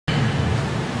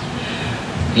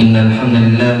إن الحمد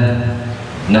لله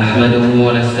نحمده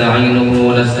ونستعينه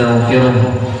ونستغفره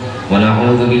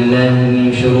ونعوذ بالله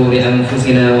من شرور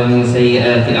أنفسنا ومن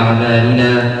سيئات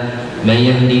أعمالنا من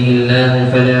يهده الله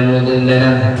فلا مضل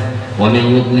له ومن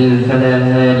يضلل فلا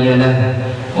هادي له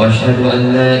وأشهد أن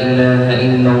لا إله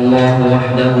إلا الله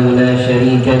وحده لا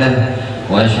شريك له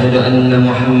وأشهد أن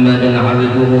محمدا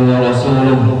عبده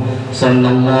ورسوله صلى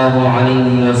الله عليه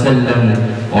وسلم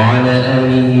وعلى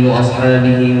آله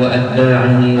وأصحابه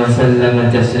وأتباعه وسلم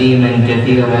تسليما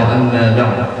كثيرا أما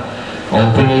بعد.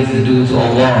 All praise is due to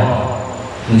Allah.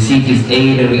 We seek His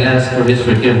aid and we ask for His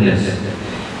forgiveness.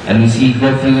 And we seek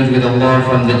refuge with Allah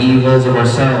from the evils of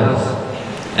ourselves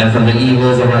and from the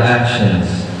evils of our actions.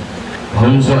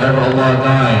 Whomsoever Allah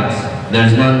guides, there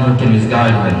is none who can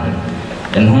misguide him.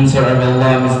 And whomsoever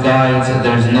Allah misguides,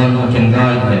 there is none who can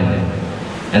guide him.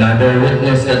 And I bear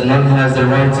witness that none has the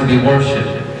right to be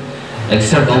worshipped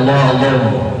except Allah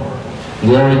alone.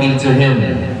 Glory be to Him,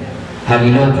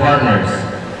 having no partners.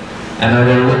 And I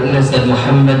bear witness that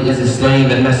Muhammad is His slave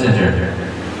and messenger.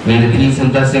 May the peace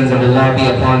and blessings of Allah be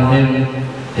upon him,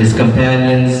 his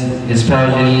companions, his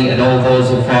progeny, and all those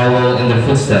who follow in their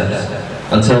footsteps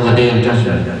until the day of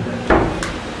judgment.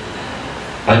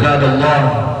 Ibadallah,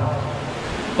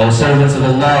 O servants of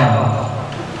Allah,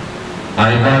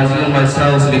 I advise you and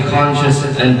myself to be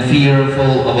conscious and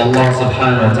fearful of Allah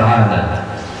subhanahu wa ta'ala,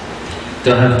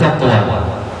 to have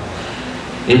taqwa.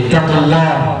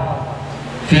 Ittaqullah,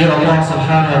 fear Allah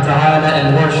subhanahu wa ta'ala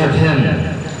and worship Him,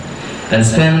 and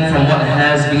spend from what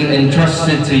has been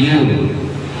entrusted to you,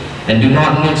 and do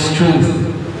not mix truth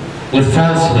with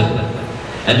falsehood,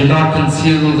 and do not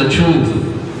conceal the truth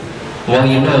while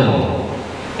you know,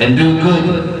 and do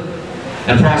good,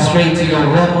 and prostrate to your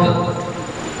Rabb,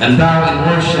 and bow in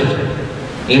worship,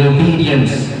 in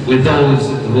obedience with those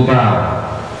who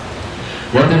bow.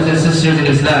 Brothers and sisters in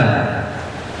Islam,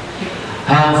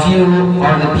 how few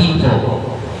are the people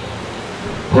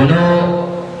who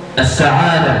know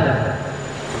as-sa'ada,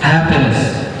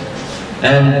 happiness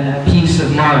and peace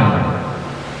of mind.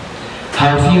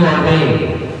 How few are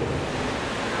they?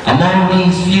 Among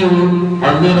these few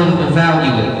are little who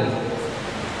value it.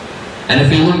 And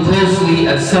if we look closely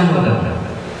at some of them,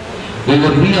 we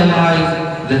would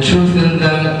realize the truth in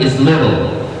them is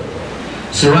little,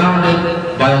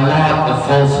 surrounded by a lot of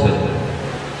falsehood.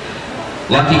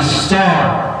 Like a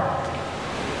star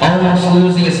almost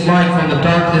losing its light from the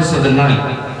darkness of the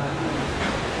night.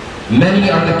 Many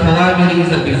are the calamities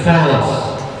that befall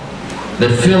us,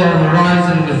 that fill our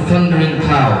horizon with thundering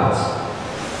clouds.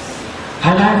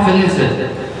 How often is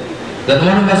it that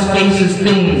one of us faces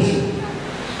things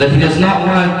that he does not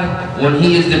like when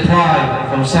he is deprived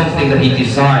from something that he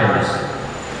desires?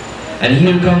 And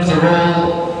here comes the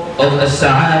role of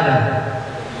as-sa'ada,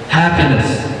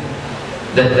 happiness,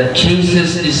 that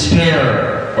chases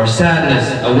despair or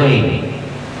sadness away,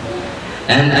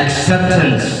 and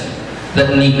acceptance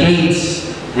that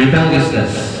negates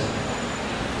rebelliousness.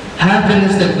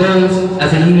 Happiness that goes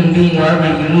as a human being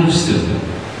wherever he moves to,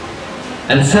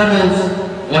 and settles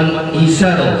when he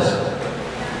settles,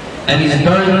 and is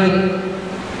buried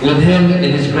with him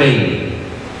in his grave.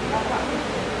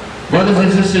 Brothers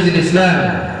and sisters in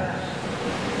Islam,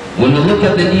 when we look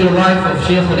at the dear life of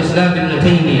Shaykh al-Islam ibn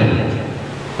Taymiyyah,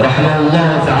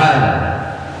 rahmahullah ta'ala,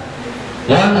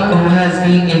 one who has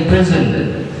been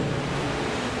imprisoned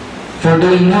for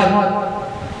doing what?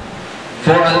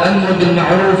 For al-amr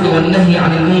bil-ma'ruf wal-nahy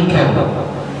 'anil munkar,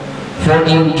 for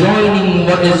enjoining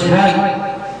what is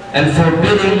right and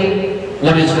forbidding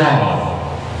what is wrong.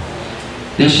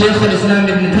 The Shaykh al-Islam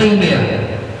ibn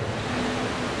Taymiyyah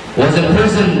was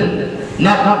imprisoned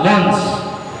not once,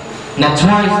 not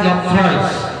twice, not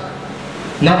thrice,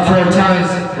 not 4 times,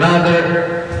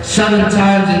 rather 7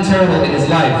 times in total in his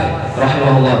life,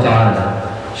 rahimahullah ta'ala.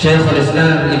 Shaykh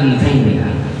al-Islam ibn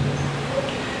Taymiyyah,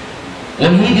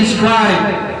 when he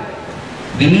described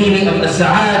the meaning of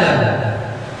as-sa'ada,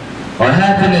 or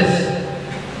happiness,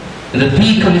 and the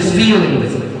peak of his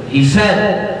feelings, he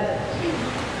said,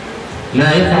 ما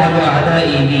يفعل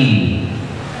أعدائي بي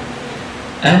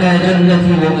أنا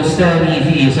جنتي وبستاني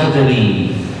في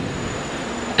صدري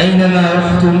أينما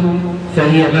رحت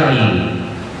فهي معي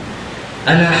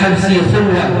أنا حبسي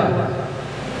خلوة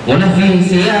ونفي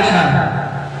سياحة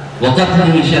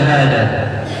وقتلي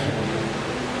شهادة.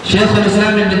 Shaykh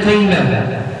al-Islam ibn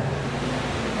Taymiyyah,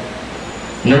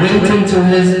 narrating to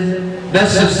his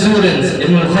best of students,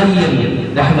 Ibn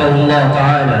al-Qayyim, rahmahullah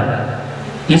ta'ala,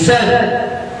 he said,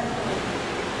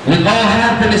 with all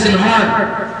happiness in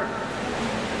heart,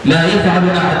 ما يفعل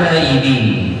أعدائي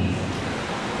بي,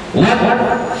 what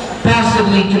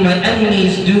possibly can my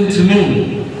enemies do to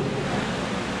me?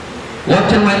 What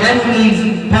can my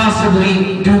enemies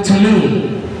possibly do to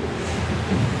me?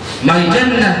 My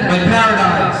Jannah, my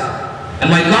paradise, and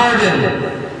my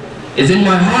garden is in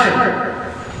my heart.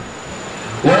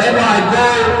 Wherever I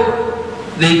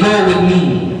go, they go with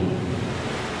me.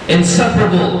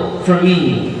 Inseparable for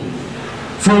me.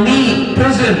 For me,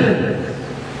 prison.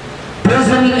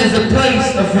 Prison is a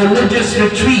place of religious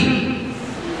retreat.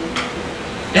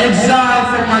 Exile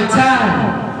from my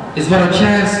town is but a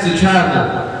chance to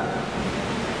travel.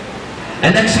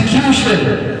 And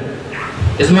execution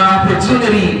is my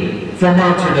opportunity for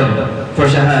martyrdom, for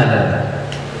shahada.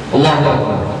 Allahu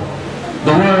Akbar.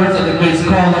 The words of the great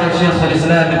scholar Shaykh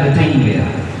al-Islam Ibn Taymiyyah.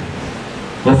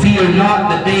 But fear not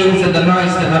the days and the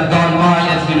nights that have gone by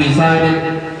as he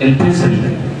resided in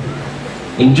prison,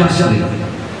 unjustly.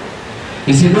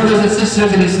 You see, brothers and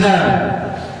sisters in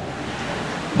Islam,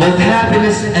 both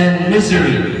happiness and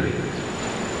misery,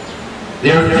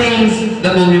 there are things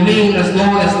that will remain as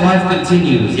long as life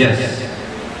continues, yes.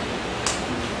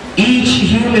 Each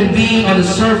human being on the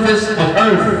surface of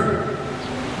earth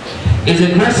is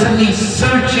aggressively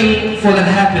searching for that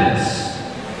happiness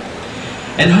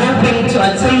and hoping to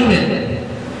attain it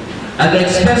at the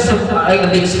expense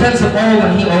of all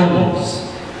that he owns.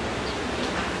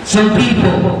 Some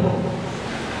people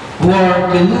who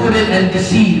are deluded and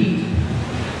deceived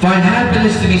find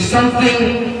happiness to be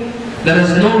something that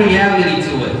has no reality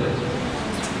to it.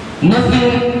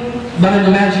 Nothing but an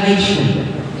imagination,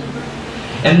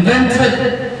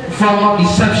 invented from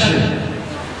deception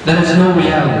that has no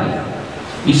reality.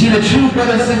 You see, the truth,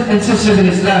 brothers and sisters in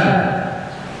Islam,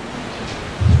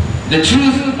 the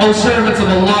truth, O servants of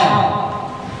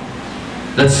Allah,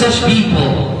 that such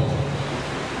people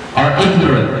are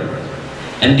ignorant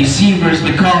and deceivers,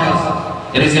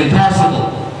 because it is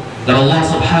impossible that Allah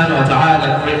subhanahu wa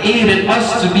ta'ala created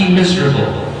us to be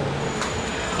miserable.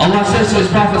 Allah says to His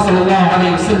Prophet sallallahu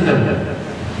alayhi wa sallam,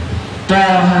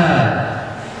 طه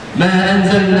ما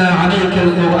أنزلنا عليك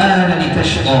القرآن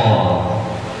لتشقى.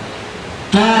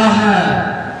 طه,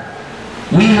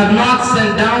 we have not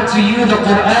sent down to you the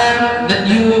Qur'an that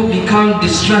you will become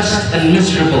distressed and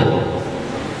miserable.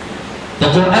 The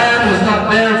Qur'an was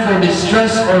not there for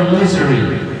distress or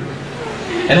misery.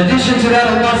 In addition to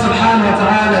that, Allah subhanahu wa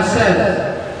ta'ala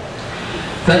said,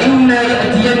 فَإِنَّ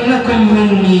يَأْتِيَنَّكُمْ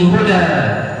مِنِّي هُدًى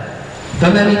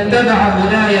فَمَنِ اتَّبَعَ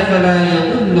هُدَايَ فَلَا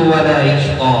يَضِلُّ وَلَا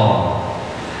يَشْقَى.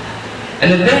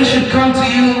 And if they should come to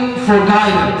you for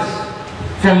guidance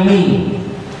from me,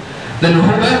 then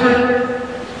whoever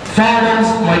follows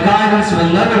my guidance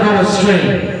will never go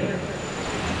astray.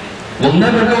 Will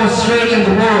never go astray in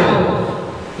the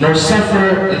world, nor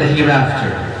suffer in the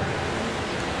hereafter.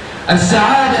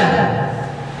 As-sa'ada,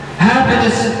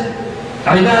 happiness,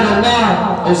 ibad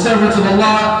Allah, O servants of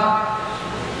Allah,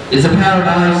 is a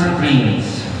paradise of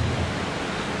dreams.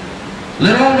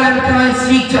 Let all mankind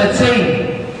seek to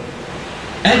attain,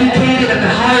 educated at the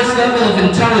highest level of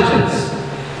intelligence,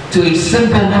 to a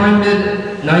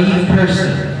simple-minded, naive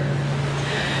person,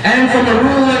 and from a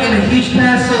ruler in a huge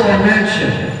castle or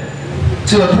mansion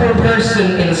to a poor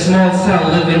person in a small cell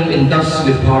living in dust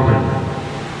with poverty.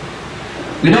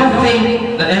 We don't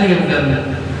think that any of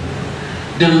them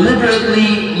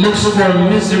deliberately looks for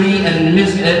misery and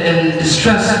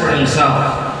distress for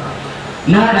himself,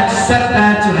 nor accept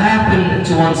that to happen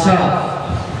to oneself.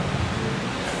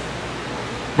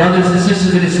 Brothers and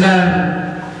sisters in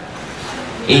Islam,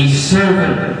 a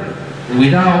servant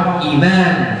without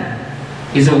Iman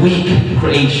is a weak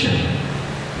creation.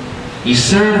 A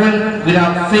servant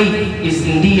without faith is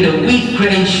indeed a weak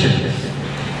creation.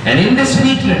 And in this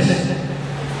weakness,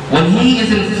 when he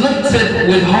is inflicted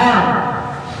with harm,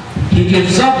 he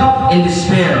gives up in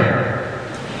despair.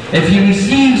 If he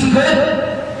receives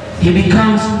good, he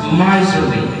becomes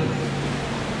miserly.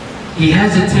 He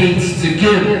hesitates to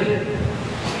give.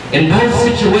 In both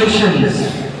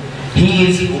situations, he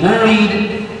is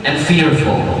worried and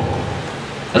fearful.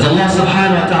 As Allah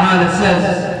subhanahu wa ta'ala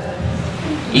says,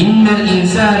 إِنَّ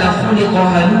الْإِنسَانَ خُلِقَ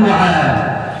هَلُوعًا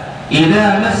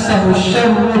إِذَا مَسَّهُ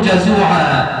الشَّرُّ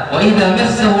جَزُوعًا وَإِذَا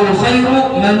مَسَّهُ الْخَيْرُ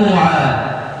مَنُوعًا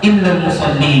إِلَّا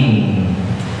الْمُصَلِّينَ.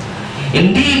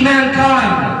 Indeed,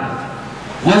 mankind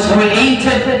was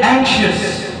created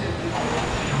anxious.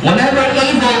 Whenever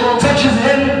evil touches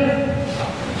him,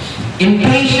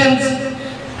 impatience.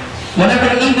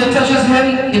 Whenever evil touches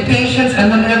him, impatience,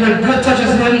 and whenever good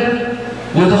touches him,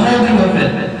 withholding of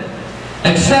it.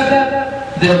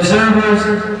 Except the observers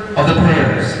of the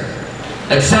prayers.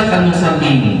 Except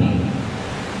al-musallin.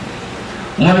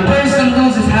 When a person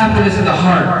loses happiness in the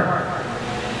heart,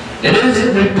 it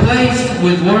is replaced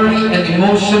with worry and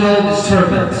emotional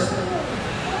disturbance.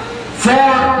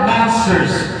 Four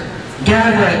monsters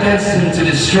gather against him to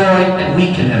destroy and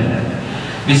weaken him,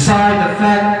 beside the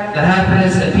fact that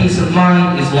happiness and peace of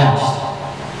mind is lost.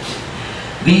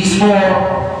 These four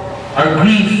are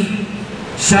grief,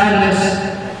 sadness,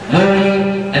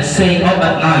 worry, and staying up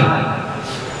at night.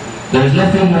 There is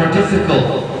nothing more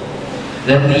difficult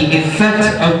than the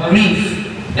effect of grief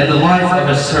in the life of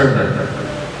a servant.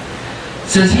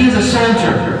 Since he is a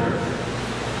soldier,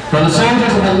 from the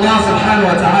soldiers of Allah subhanahu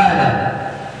wa ta'ala,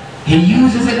 he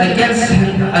uses it against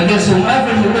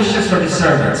whomever he wishes from his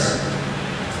servants.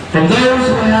 From those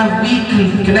who have weak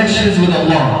connections with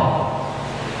Allah,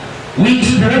 weak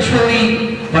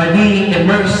spiritually by being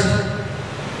immersed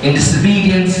in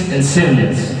disobedience and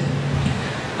sins.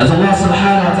 As Allah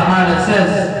subhanahu wa ta'ala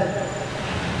says,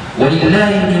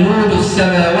 وَلِلَّهِ جُنُودُ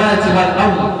السَّمَاوَاتِ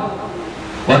وَالْأَرْضِ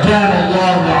وَكَانَ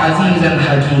اللَّهُ عَزِيزًا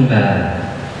حَكِيمًا.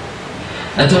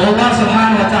 And to Allah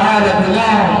subhanahu wa ta'ala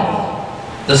belong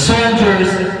the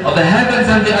soldiers of the heavens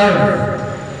and the earth.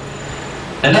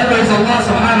 And ever is Allah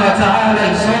subhanahu wa ta'ala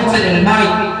exalted in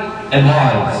might and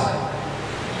wise.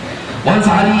 Once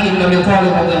Ali ibn Abi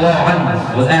Talib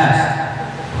was asked,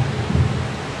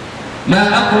 مَا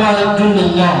أَقْوَى جُنْدُ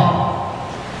اللَّهِ,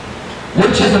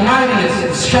 which is the mightiest,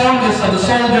 the strongest of the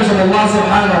soldiers of Allah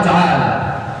subhanahu wa ta'ala?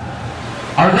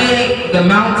 Are they the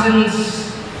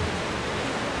mountains?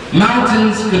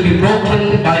 Mountains could be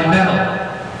broken by metal.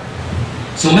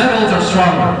 So metals are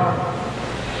stronger.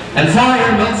 And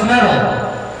fire melts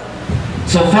metal.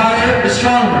 So fire is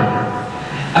stronger.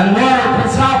 And water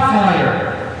puts out fire.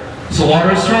 So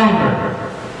water is stronger.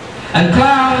 And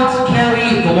clouds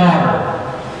carry the water.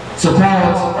 So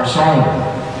clouds are stronger.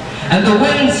 And the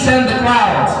winds send the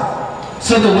clouds.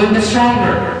 So the wind is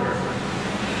stronger.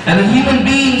 And a human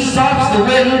being stops the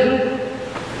wind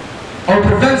or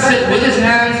prevents it with his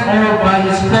hands or by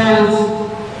his clothes,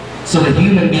 so the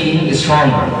human being is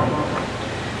stronger.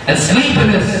 And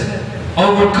sleepiness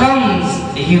overcomes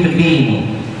a human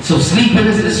being, so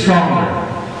sleepiness is stronger.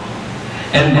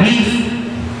 And grief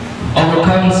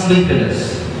overcomes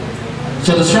sleepiness.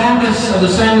 So the strongest of the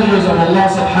soldiers of Allah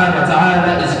subhanahu wa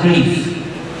ta'ala is grief.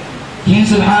 He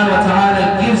subhanahu wa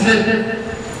ta'ala gives it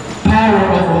power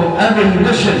over whomever he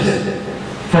wishes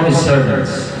from his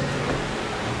servants.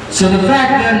 So the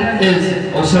fact then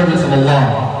is, O servants of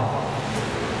Allah,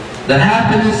 that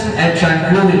happiness and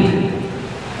tranquility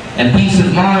and peace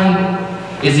of mind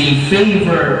is a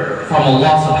favor from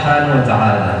Allah subhanahu wa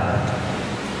ta'ala.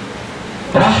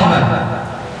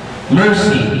 Rahmah,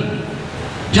 mercy,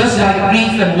 just like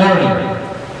grief and worry,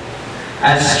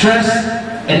 as stress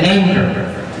and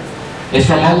anger, is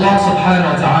from Allah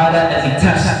subhanahu wa ta'ala as a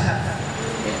test.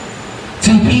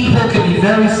 Two people can be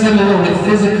very similar with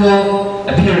physical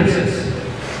appearances,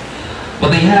 but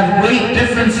they have great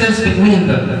differences between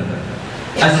them,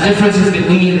 as the differences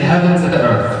between the heavens and the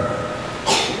earth.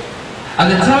 At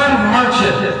the time of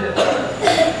hardship,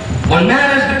 when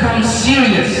matters become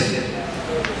serious,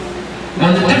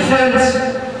 when the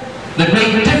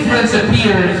great difference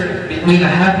appears between a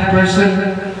happy person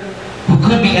who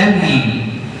could be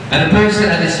envied and a person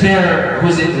in despair who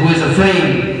is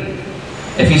afraid,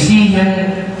 if you see him,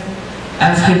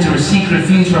 ask him to seek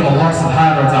refuge from Allah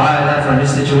subhanahu wa ta'ala from his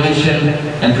situation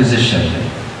and position.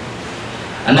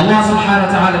 And Allah subhanahu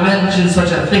wa ta'ala mentions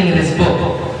such a thing in his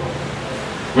book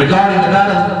regarding the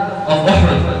battle of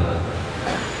Uhud,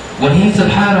 when he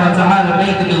subhanahu wa ta'ala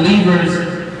made the believers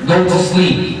go to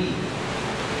sleep.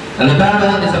 And the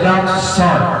battle is about to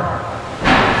start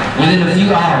within a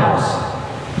few hours.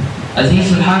 As he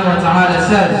subhanahu wa ta'ala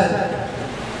says,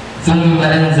 ثم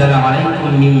أنزل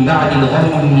عليكم من بعد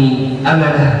الغم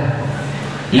أمنة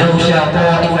يغشى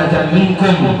طائفة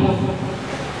منكم.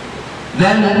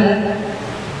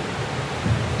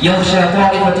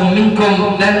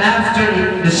 Then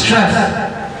after distress,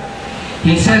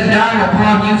 he sent down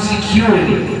upon you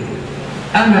security,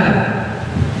 أمنة,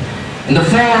 in the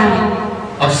form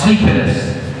of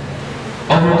sleepiness,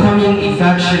 overcoming a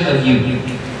faction of you.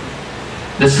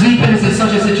 The sleepiness in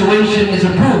such a situation is a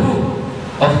proof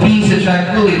of peace and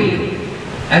tranquility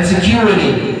and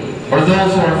security, or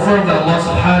those who are firm that Allah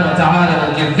subhanahu wa ta'ala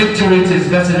will give victory to his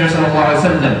Messenger sallallahu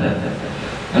alaihi wasallam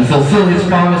and fulfill his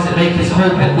promise and make his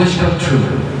hope and wish come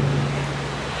true.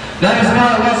 That is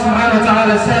why Allah subhanahu wa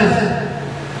ta'ala says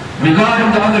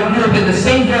regarding the other group in the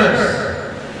same verse,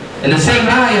 in the same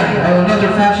ayah, how another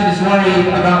faction is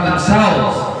worried about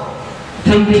themselves,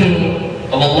 thinking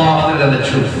of Allah other than the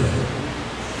truth.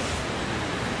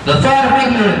 The thought of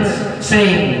ignorance,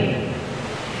 saying,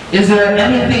 is there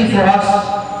anything for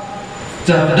us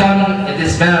to have done in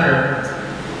this matter?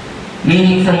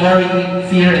 Meaning from worry,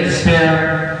 fear, and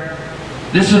despair.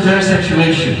 This was their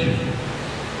situation.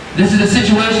 This is the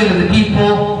situation of the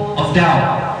people of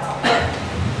doubt.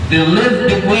 They live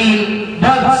between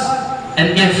buts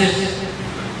and ifs.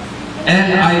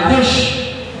 And I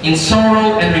wish in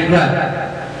sorrow and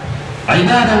regret.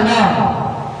 Ibad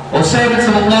Allah, O servants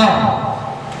of Allah,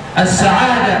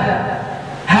 as-sa'ada,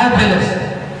 happiness,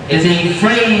 is a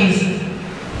phrase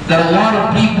that a lot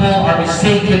of people are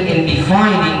mistaken in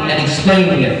defining and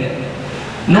explaining it.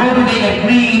 Nor do they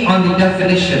agree on the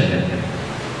definition.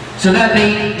 So that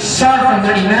they start from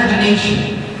their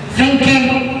imagination,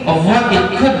 thinking of what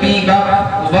it could be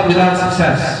but without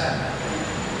success.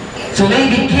 So they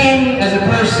became as a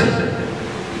person,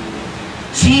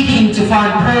 seeking to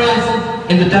find pearls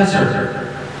in the desert,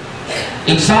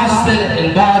 exhausted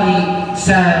in body,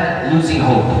 sad, losing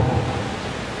hope.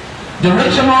 The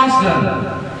rich amongst them,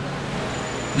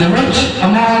 the rich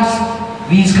amongst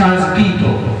these kinds of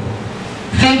people,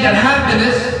 think that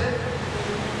happiness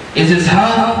is his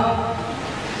health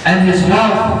and his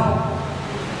wealth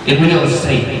in real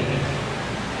estate.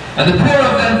 And the poor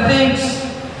of them thinks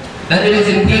that it is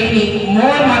in gaining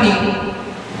more money,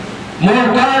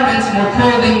 more garments, more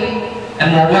clothing,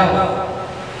 and more wealth.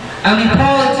 And the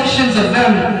politicians of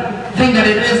them think that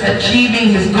it is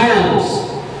achieving his goals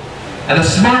and the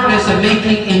smartness of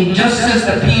making injustice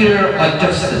appear like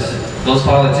justice, those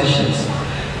politicians.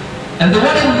 And the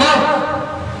one in love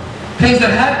thinks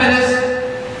that happiness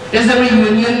is a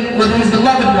reunion with his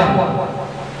beloved one,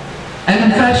 an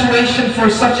infatuation for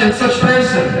such and such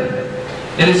person.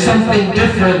 It is something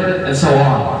different, and so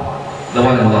on. The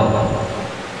one in love.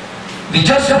 The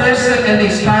just person and the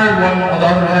inspired one, on the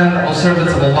other hand, O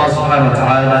servants of Allah subhanahu wa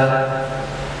ta'ala,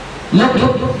 look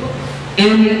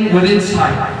with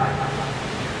insight,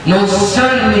 knows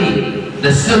certainly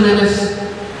the silliness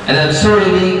and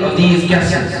absurdity of these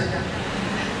guesses,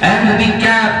 and the big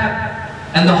gap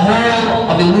and the whole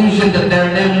of illusion that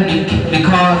they're in,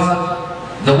 because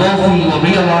the wealthy will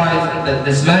realize that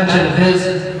this mansion of his,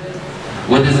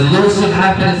 with his elusive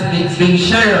happiness, is being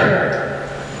shared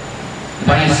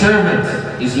by his servants,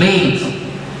 his maids,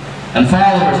 and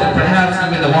followers, and perhaps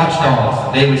even the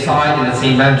watchdogs. They reside in the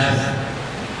same mansion.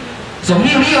 So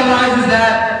he realizes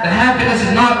that the happiness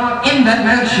is not in that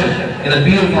mansion, in the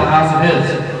beautiful house of his.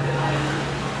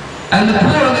 And the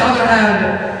poor, on the other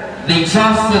hand, the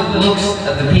exhausted looks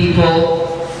at the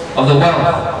people of the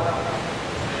wealth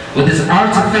with this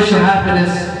artificial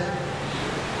happiness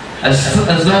as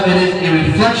though it is a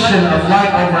reflection of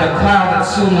light over a cloud that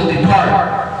soon will depart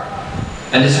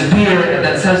and disappear, and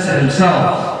that says to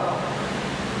himself,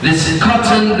 this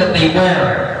cotton that they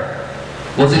wear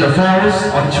was in a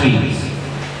forest on trees,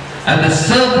 and the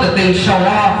silk that they show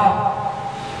off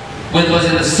with was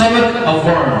in the stomach of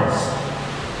worms.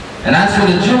 And as for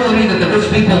the jewelry that the rich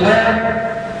people wear,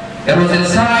 it was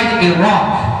inside a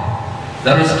rock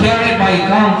that was carried by a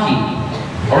donkey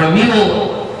or a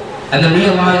mule, and they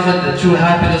realized that the true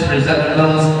happiness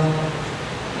resembles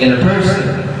in a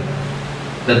person.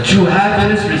 The true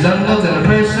happiness resembles in a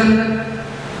person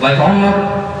like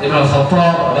Umar ibn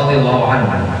al-Khattab radiallahu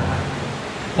anhu.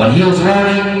 When he was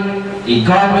wearing a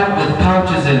garment with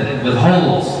pouches in it, with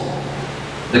holes,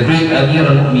 the great Amir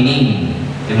al-Mu'mineen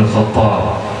ibn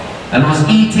al-Khattab, and was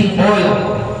eating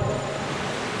oil,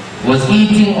 and was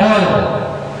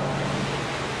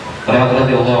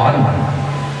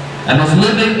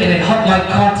living in a hut-like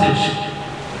cottage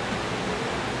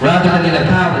rather than in a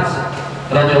palace,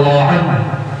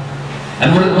 and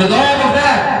with all of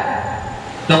that,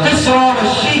 the Qisra was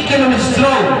shaken in his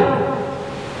throne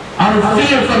out of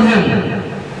fear from him.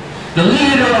 The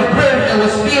leader of Persia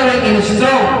was fearing in his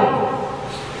throne,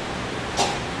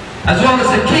 as well as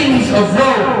the kings of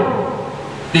Rome.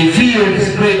 They feared this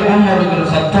great Umar ibn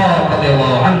Khattab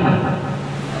radiallahu anhu,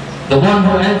 the one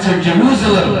who entered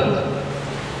Jerusalem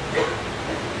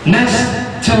next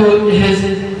to his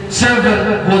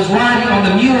servant who was riding on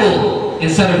the mule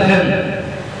instead of him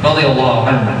radiallahu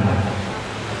anhu.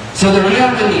 So the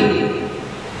reality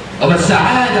of a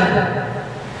sa'ada,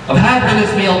 of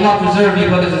happiness, may Allah preserve you,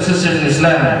 brothers and sisters in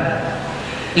Islam,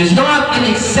 is not in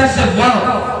excessive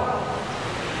wealth.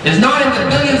 It's not in the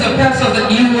billions of pesos that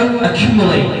you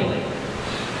accumulate.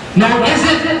 Nor is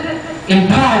it in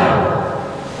power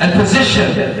and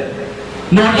position.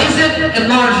 Nor is it in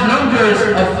large numbers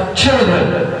of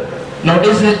children. Nor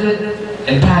is it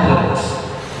in politics.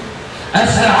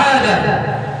 As-sa'ada,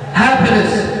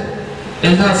 happiness,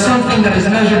 is not something that is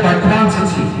measured by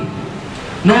quantity.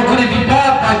 Nor could it be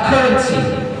bought by currency.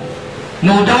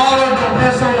 No dollar, no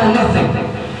peso, no nothing.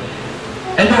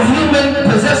 And no human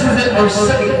possesses it or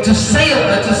to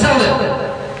sell it.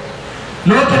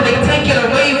 Nor can they take it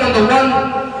away from the one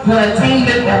who attained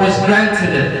it or was granted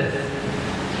it.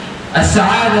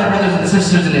 As-sa'adah, brothers and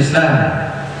sisters in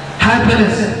Islam,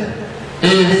 happiness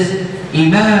is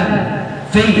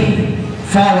iman, faith,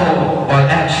 followed by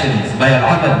actions, by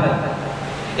al-amal.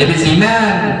 It is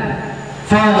iman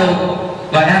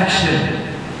followed by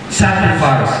action,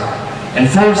 sacrifice, and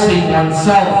forcing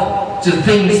oneself to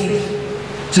things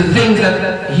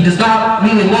that he does not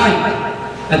really like,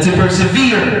 and to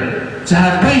persevere, to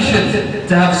have patience,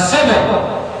 to have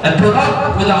sabr, and put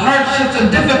up with the hardships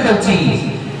and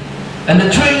difficulties, and the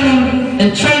training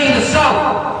the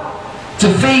self to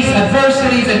face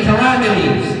adversities and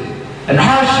calamities and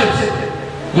hardships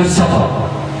with sabr,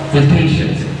 with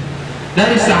patience.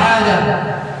 That is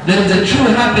sa'adah. That is the true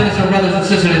happiness of brothers and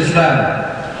sisters in Islam.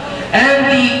 And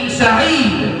the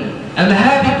sa'id and the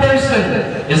happy person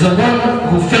is the one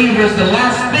who favors the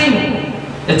last thing,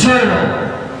 eternal,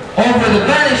 over the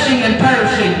vanishing and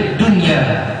perishing dunya.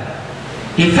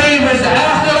 He favors the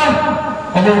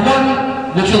akhirah over one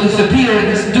which will disappear in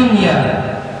this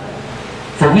dunya.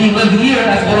 For we live here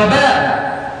as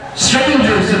ghuraba,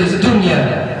 strangers to this dunya.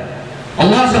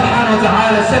 Allah subhanahu wa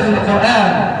ta'ala says in the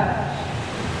Qur'an,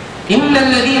 إِنَّ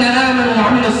الَّذِينَ آمَنُوا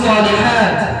وَعَمِلُوا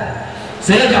الصَّالِحَاتِ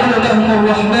سَيَجْعَلُ لَهُمُ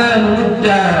الرَّحْمَنُ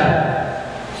وُدًّا.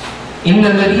 إِنَّ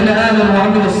الَّذِينَ آمَنُوا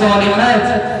وَعَمِلُوا الصَّالِحَاتِ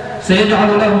سَيَجْعَلُ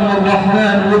لَهُمُ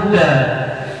الرَّحْمَنُ وُدًّا.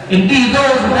 Indeed,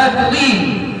 those who have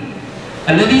believed,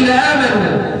 الَّذِينَ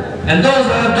آمَنُوا, and those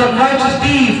who have done righteous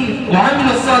deeds,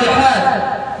 وَعَمِلُوا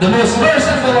الصَّالِحَاتِ, the most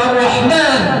merciful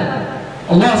Ar-Rahman,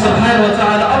 Allah subhanahu wa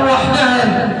ta'ala, Ar-Rahman,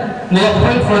 will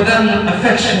appoint for them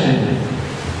affection,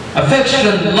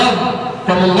 love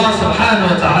from Allah subhanahu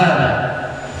wa ta'ala.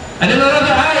 And in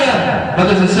another ayah,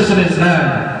 brothers and sisters in Islam,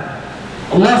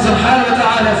 Allah subhanahu wa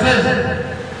ta'ala says,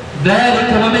 ذَلِكَ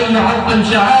وَمَنْ يُعَظِّمْ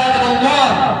شَعَائِرَ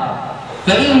اللَّهِ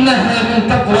فَإِنَّهَا مِنْ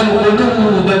تَقْوَى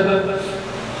الْقُلُوبِ.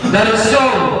 That is so,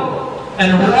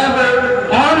 and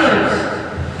whoever honors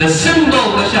the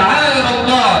symbol, the sha'air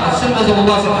Allah, the symbols of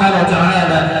Allah subhanahu wa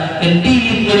ta'ala,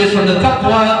 indeed it is from the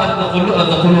taqwa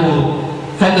of the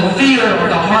qulub, from the fear of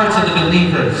the hearts of the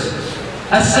believers.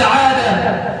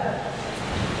 As-sa'adah,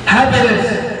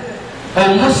 happiness,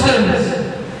 O Muslims,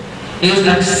 is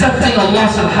accepting Allah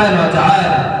subhanahu wa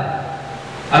ta'ala.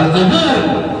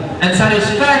 Al-qubul, and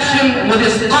satisfaction with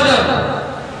His qadr,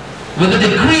 with the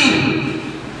decree,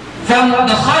 from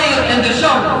the khayr and the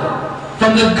shar,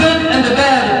 from the good and the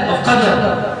bad of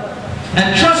qadr,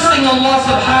 and trusting Allah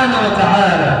subhanahu wa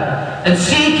ta'ala, and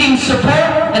seeking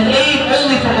support and aid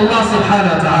only from Allah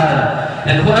subhanahu wa ta'ala.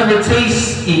 And whoever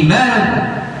tastes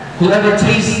iman, whoever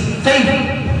tastes faith,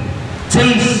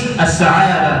 tastes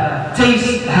as-sa'adah,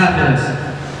 tastes happiness.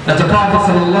 That the Prophet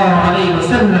sallallahu alayhi wa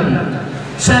sallam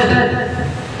said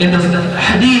in the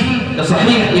hadith, the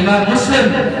Sahih Imam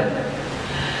Muslim,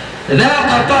 ذَاقَ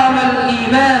طَعْمَ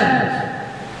الْإِيمَانِ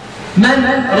مَنْ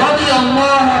رَضِيَ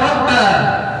اللَّهَ رَبًّا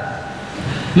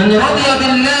مَنْ رَضِيَ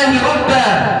بِاللَّهِ رَبًّا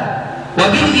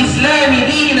وبالإسلام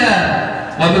دينا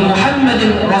وبمحمد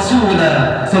رسولا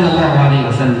صلى الله عليه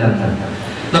وسلم.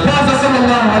 The Prophet صلى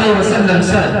الله عليه وسلم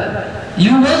said,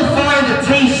 you will find a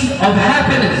taste of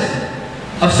happiness,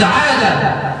 of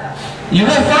sa'adah. You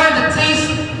will find a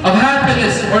taste of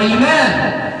happiness or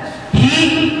iman.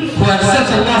 He who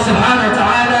accepts Allah subhanahu wa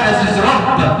ta'ala as his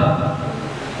Rabb.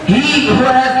 He who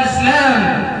has Islam.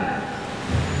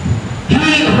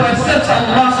 He who accepts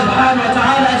Allah subhanahu wa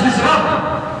ta'ala as his Rabb,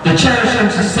 the cherisher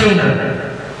and sustainer.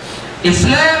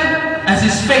 Islam as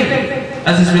his faith,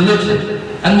 as his religion.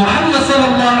 And Muhammad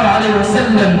sallallahu alayhi wa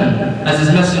sallam as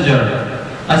his messenger.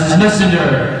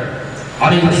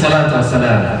 Alayhi salatu wa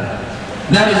salam.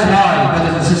 That is why,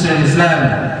 brothers and sisters in Islam,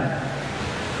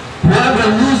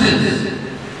 whoever loses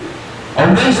or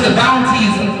wastes the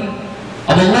bounties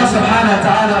of Allah subhanahu wa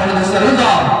ta'ala, or the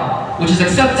rida, which is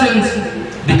acceptance,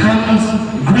 becomes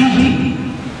greedy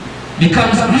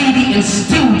and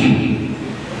stingy,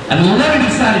 and will never be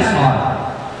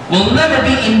satisfied, will never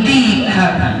be indeed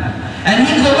happy. And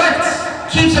he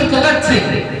keeps on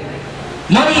collecting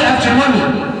money after money,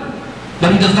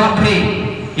 but he does not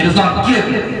pay, he does not give.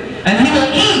 And he will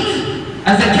eat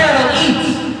as the cattle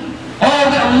eats,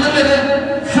 all the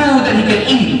unlimited food that he can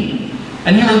eat.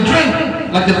 And he will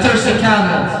drink like the thirsty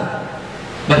camels,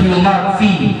 but he will not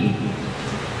feed.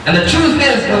 And the truth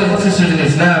is, brothers and sisters in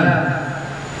Islam,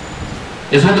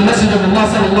 is what the Messenger of Allah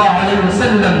sallallahu alayhi wa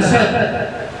sallam said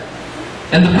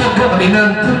in the book of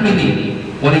Imam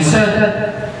Tirmidhi, when he said,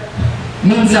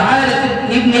 من سعادة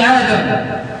ابن آدم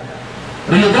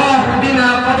رضاه بما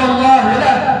قضى الله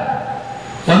له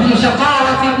ومن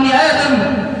شقاوة ابن آدم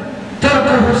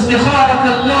تركه استخارة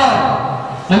الله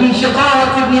ومن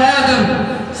شقاوة ابن آدم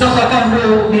سخطه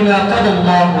بما قضى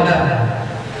الله له.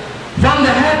 From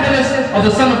the happiness of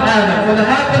the son of Adam, for the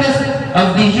happiness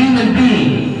of the human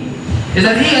being, is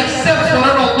that he accepts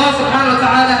whatever Allah subhanahu wa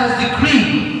ta'ala has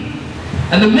decreed.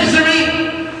 And the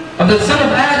misery of the son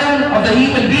of Adam, of the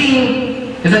human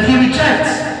being, is that he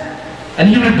rejects and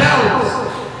he rebels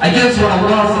against what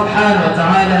Allah subhanahu wa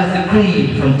ta'ala has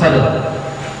decreed from qadr.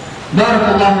 بارك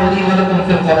الله لي ولكم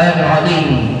في القرآن العظيم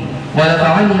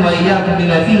ونفعني وإياكم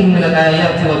بما فيه من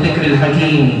الآيات والذكر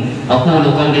الحكيم. أقول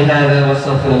قولي هذا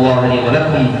واستغفر الله لي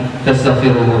ولكم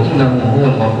فاستغفروه إنه هو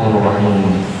الغفور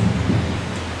الرحيم.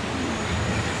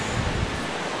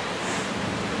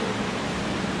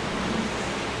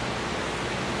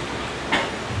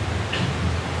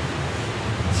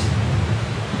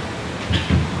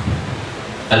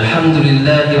 الحمد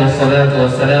لله والصلاة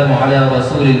والسلام على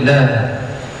رسول الله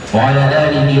وعلى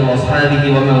آله وأصحابه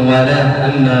ومن والاه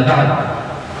أما بعد.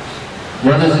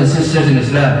 Brothers and sisters in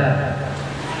Islam,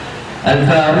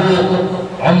 Al-Faruq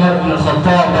Umar ibn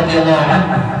al-Khattab radiallahu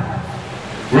anhu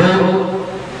wrote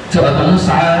to Abu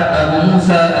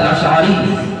Musa al-Ash'ari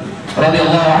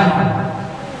radiallahu anhu,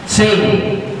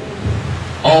 saying,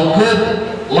 all good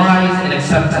lies in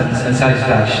acceptance and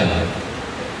satisfaction.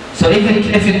 So if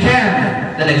you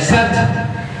can, then accept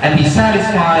and be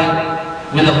satisfied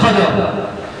with the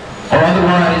qadr, or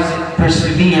otherwise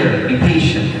persevere, be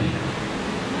patient.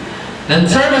 Then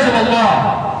servants of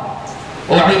Allah,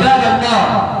 or ibad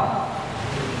Allah,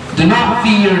 do not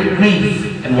fear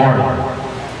grief and worry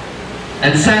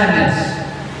and sadness,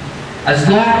 as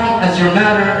long as your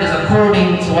matter is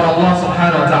according to what Allah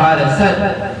subhanahu wa ta'ala said.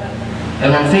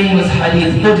 And one famous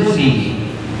hadith Qudsi,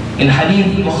 in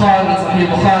hadith Bukhari, Sahih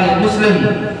Bukhari and Muslim,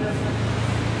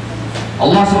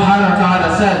 Allah subhanahu wa ta'ala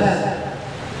says,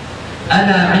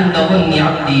 أنا عند ظن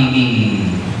عبدي بي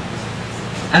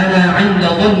أنا عند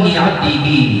ظن عبدي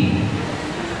بي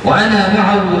وأنا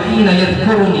معه حين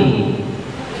يذكرني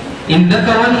إن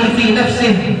ذكرني في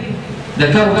نفسه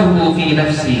ذكرته في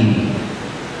نفسي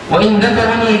وإن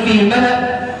ذكرني في ملأ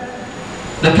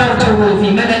ذكرته في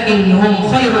ملأ هم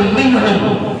خير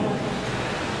منهم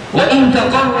وإن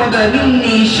تقرب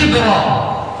مني شبرا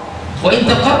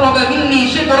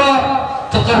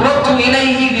تقربت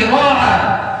إليه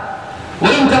ذراعا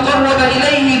وإن تقرب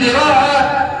إليه ذراعا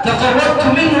تقربت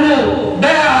منه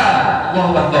باعا. الله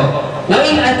أكبر.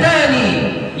 وإن أتاني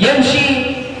يمشي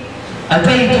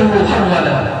أتيته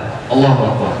هرولا. الله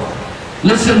أكبر.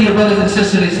 Listen, dear brothers and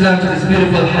sisters in Islam, to this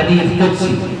beautiful hadith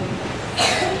Qudsi.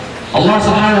 Allah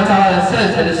subhanahu wa ta'ala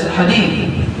says in this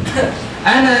hadith,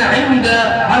 أنا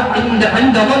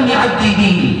عند ظن عبدي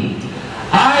بي.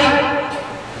 I,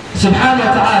 subhanahu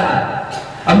wa ta'ala,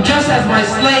 am just as my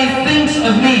slave thinks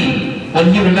of me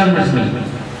when he remembers me.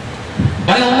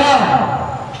 By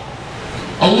Allah,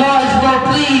 Allah is more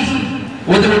pleased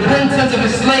with the repentance of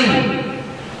his slave.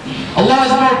 Allah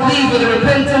is more pleased with the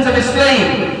repentance of his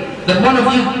slave than one of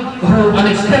you who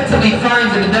unexpectedly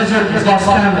finds in the desert his lost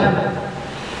camel.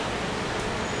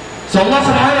 So Allah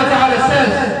subhanahu wa ta'ala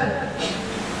says,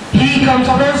 he comes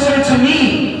closer to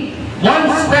me,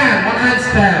 one hand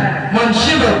span, one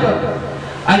shiver.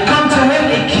 I come to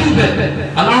him a cubit,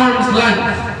 an arm's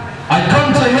length. I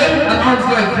come to him an arm's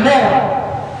length more.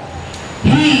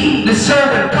 He, the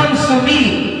servant, comes to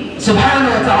me,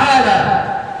 subhanahu wa ta'ala,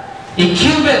 a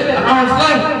cubit, an arm's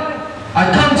length.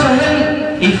 I come to him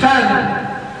a fathom.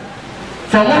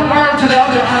 From one arm to the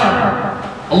other arm.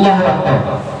 Allahu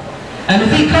Akbar. And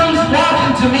if he comes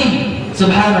walking to me,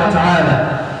 subhanahu wa ta'ala,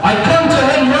 I come to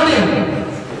him running.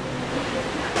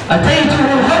 أتيته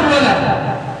هرولا.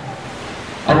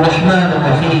 الرحمن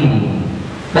الرحيم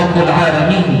رب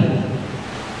العالمين.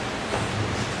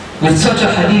 With such a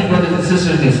hadith, brothers and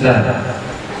sisters in Islam,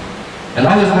 and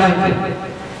always like it,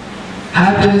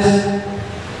 happiness,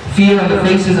 fear on the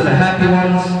faces of the happy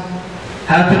ones,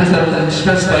 happiness that was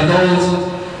expressed by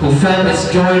those who felt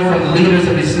its joy from the leaders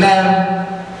of Islam,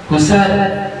 who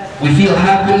said, we feel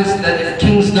happiness that if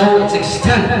kings know its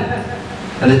extent,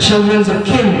 and the children of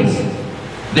kings,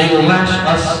 they will lash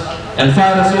us and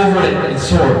fight us over it with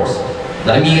swords.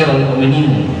 The Amir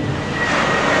al-Mu'mineen.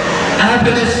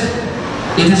 Happiness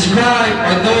is described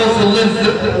by those who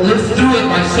live through it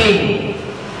by saying,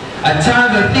 at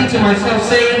times I think to myself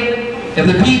saying, if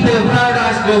the people of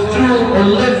paradise go through or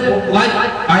live like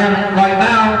I am right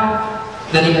now,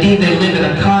 then indeed they live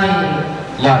in a kind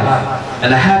life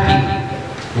and a happy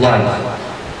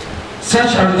life.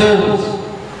 Such are those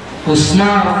who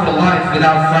smile for life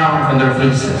without frown from their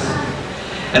faces,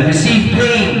 and receive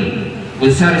pain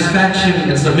with satisfaction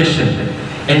and submission,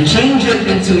 and change it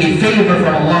into a favor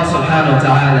from Allah subhanahu wa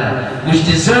ta'ala, which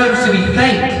deserves to be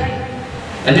thanked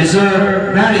and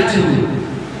deserve gratitude,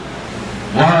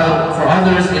 while for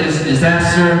others it is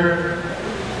disaster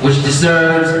which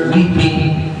deserves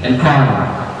weeping and crying.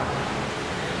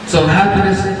 So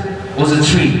happiness was a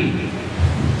tree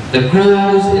that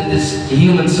grows in this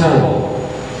human soul.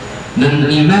 The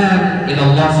iman in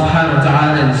Allah subhanahu wa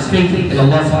ta'ala and his faith in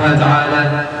Allah subhanahu wa ta'ala,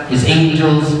 his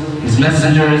angels, his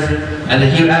messengers, and the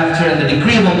hereafter and the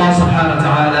decree of Allah subhanahu wa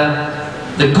ta'ala,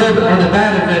 the good or the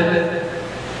bad of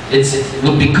it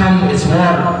would become its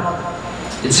water,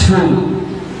 its food,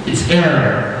 its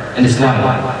air, and its life.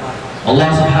 Allah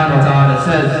subhanahu wa ta'ala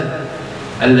says,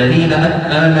 الَّذِينَ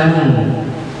آمَنُوا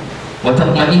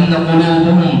وَتَطْمَئِنُّ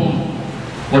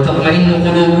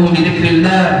قُلُوبُهُم بِذِكْرِ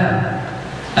اللَّهِ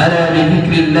ألا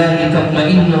بذكر الله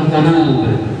تطمئن القلوب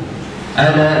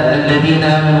ألا الذين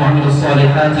آمنوا وعملوا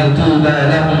الصالحات طوبى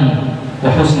لهم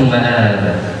وحسن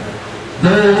مآب.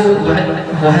 Those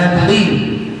who have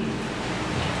believed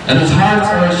and whose hearts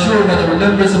are assured by the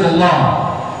remembrance of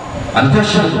Allah,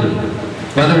 unquestionably,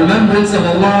 by the remembrance of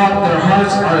Allah, their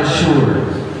hearts are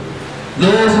assured.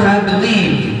 Those who have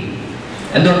believed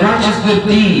and done righteous good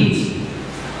deeds,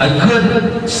 a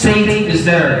good state is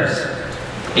theirs.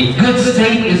 A good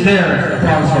state is there, a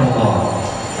promise from Allah,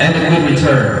 and a good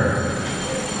return.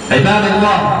 عباد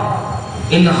الله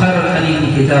إن خير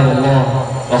الحديث كتاب الله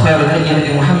وخير الهدي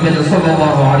هدي محمد صلى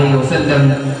الله عليه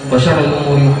وسلم وشر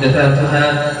الأمور محدثاتها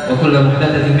وكل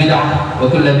محدثة بدعة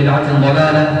وكل بدعة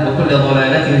ضلالة وكل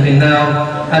ضلالة في النار.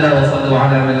 ألا وصلوا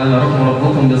على من أمركم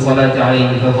ربكم بالصلاة عليه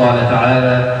فقال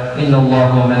تعالى إن الله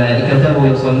وملائكته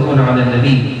يصلون على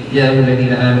النبي يا أيها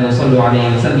الذين آمنوا صلوا عليه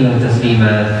وسلموا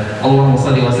تسليما. اللهم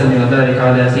صل وسلم وبارك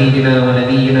على سيدنا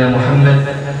ونبينا محمد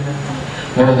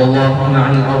ورضى اللهم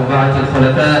عن الأربعة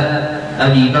الخلفاء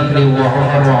أبي بكر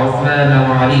وعمر وعثمان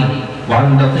وعلي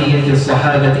وعن بقية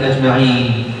الصحابة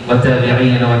أجمعين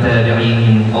والتابعين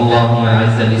وتابعيهم. اللهم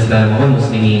أعز الإسلام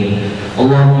والمسلمين.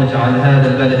 اللهم اجعل هذا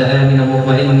البلد آمنا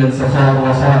مطمئنا سخاء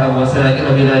رخاء وسائر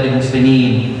بلاد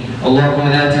المسلمين. اللهم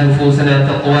آت نفوسنا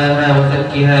تقواها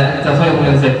وزكها أنت خير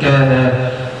من زكاها.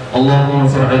 اللهم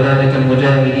انصر عبادك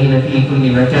المجاهدين في كل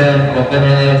مكان.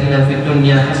 ربنا آتنا في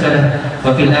الدنيا حسنة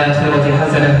وفي الآخرة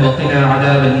حسنة وقنا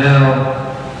عذاب النار.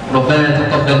 ربنا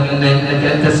تقبل منا إنك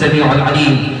أنت السميع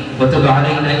العليم وتب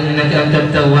علينا إنك أنت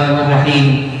التواب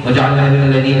الرحيم واجعلنا من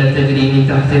الذين تجري من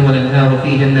تحتهم الأنهار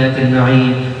في جنات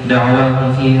النعيم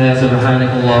دعواهم فيها سبحانك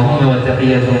اللهم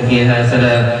وتحيتهم فيها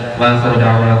سلام وآخر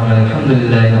دعواهم الحمد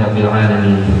لله رب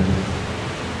العالمين.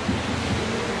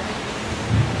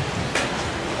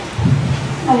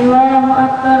 الله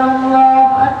أكبر الله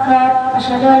أكبر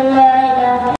أشهد أن لا إله